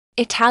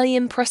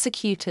Italian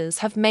prosecutors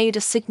have made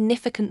a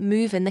significant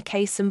move in the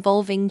case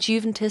involving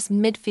Juventus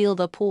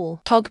midfielder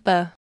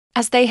Pogba,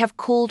 as they have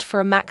called for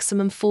a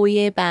maximum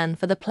 4-year ban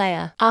for the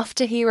player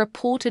after he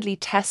reportedly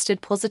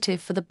tested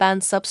positive for the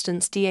banned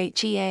substance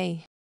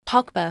Dhea.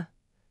 Pogba,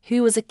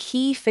 who was a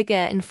key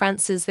figure in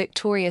France's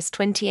victorious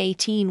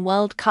 2018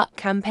 World Cup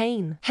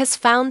campaign, has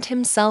found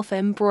himself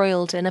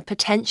embroiled in a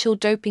potential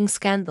doping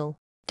scandal.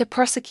 The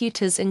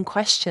prosecutors in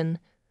question,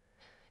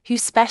 who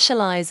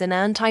specialize in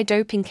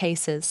anti-doping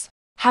cases,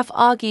 have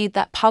argued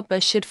that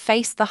Pogba should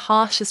face the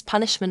harshest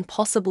punishment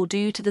possible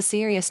due to the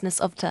seriousness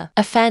of the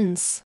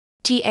offense.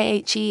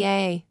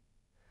 Dhea,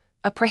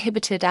 a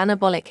prohibited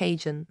anabolic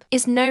agent,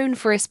 is known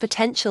for its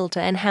potential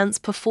to enhance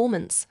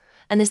performance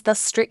and is thus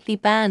strictly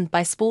banned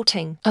by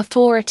sporting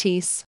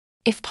authorities.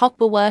 If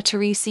Pogba were to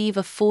receive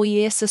a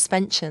 4-year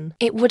suspension,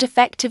 it would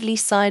effectively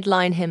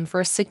sideline him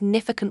for a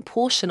significant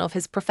portion of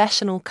his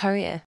professional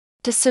career.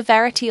 The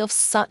severity of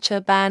such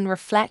a ban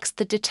reflects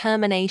the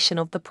determination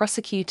of the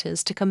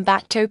prosecutors to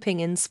combat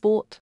doping in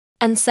sport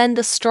and send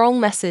a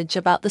strong message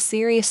about the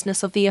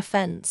seriousness of the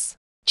offense.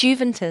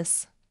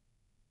 Juventus,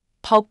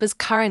 Pogba's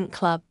current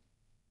club,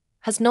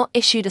 has not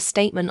issued a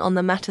statement on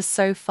the matter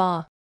so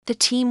far. The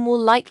team will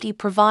likely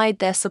provide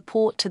their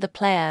support to the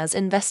player as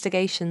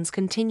investigations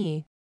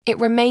continue. It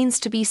remains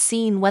to be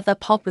seen whether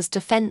Pogba's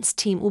defense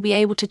team will be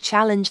able to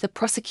challenge the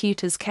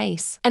prosecutor's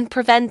case and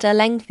prevent a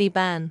lengthy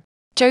ban.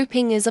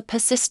 Doping is a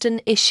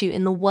persistent issue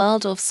in the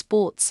world of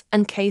sports,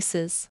 and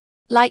cases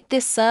like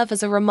this serve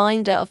as a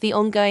reminder of the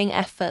ongoing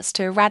efforts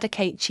to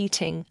eradicate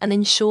cheating and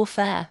ensure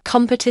fair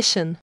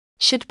competition.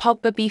 Should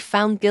Pogba be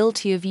found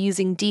guilty of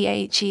using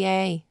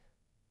Dhea,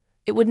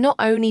 it would not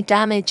only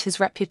damage his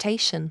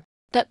reputation,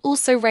 but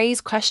also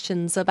raise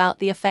questions about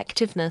the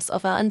effectiveness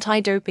of our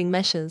anti-doping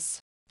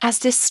measures. As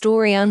this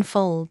story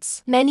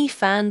unfolds, many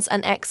fans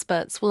and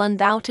experts will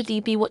undoubtedly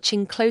be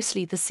watching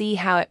closely to see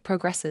how it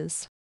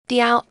progresses. The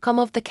outcome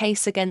of the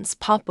case against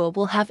Pogba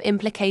will have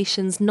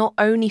implications not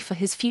only for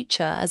his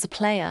future as a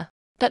player,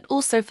 but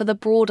also for the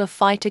broader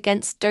fight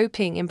against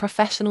doping in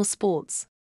professional sports.